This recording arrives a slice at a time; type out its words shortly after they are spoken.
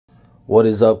What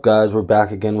is up, guys? We're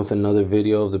back again with another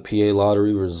video of the PA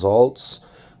Lottery results.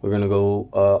 We're going to go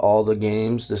all the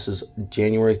games. This is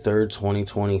January 3rd,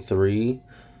 2023.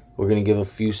 We're going to give a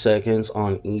few seconds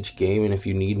on each game, and if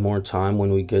you need more time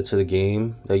when we get to the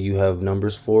game that you have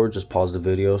numbers for, just pause the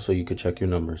video so you can check your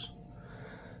numbers.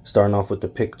 Starting off with the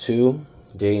pick 2,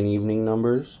 day and evening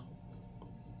numbers.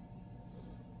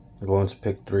 Going to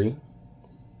pick 3.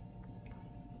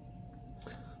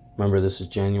 Remember, this is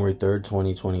January 3rd,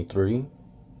 2023.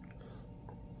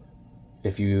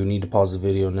 If you need to pause the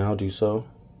video now, do so.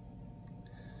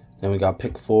 Then we got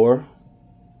pick 4,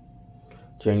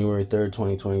 January 3rd,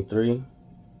 2023.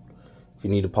 If you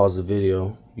need to pause the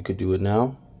video, you could do it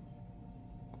now.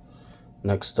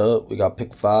 Next up, we got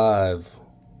pick 5,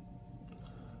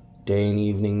 day and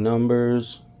evening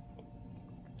numbers.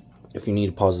 If you need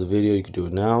to pause the video, you could do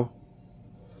it now.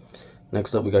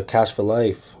 Next up, we got Cash for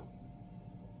Life.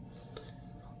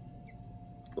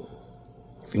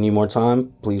 If you need more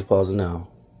time, please pause it now.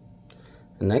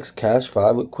 And next, Cash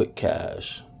 5 with Quick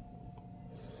Cash.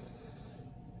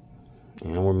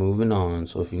 And we're moving on,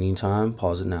 so if you need time,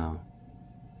 pause it now.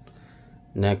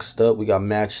 Next up, we got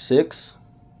Match 6.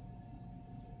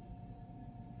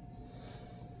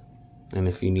 And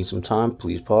if you need some time,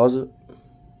 please pause it.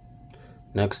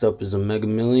 Next up is the Mega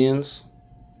Millions.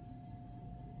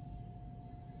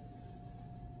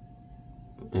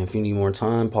 And if you need more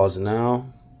time, pause it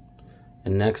now.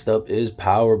 And next up is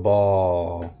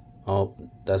Powerball. Oh,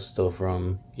 that's still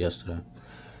from yesterday.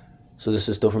 So this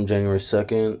is still from January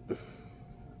 2nd.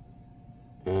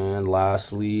 And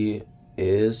lastly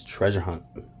is Treasure Hunt.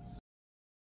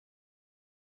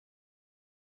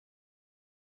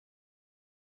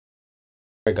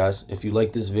 Alright guys, if you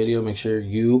like this video, make sure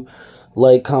you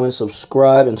like, comment,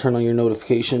 subscribe, and turn on your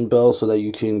notification bell so that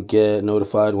you can get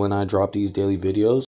notified when I drop these daily videos.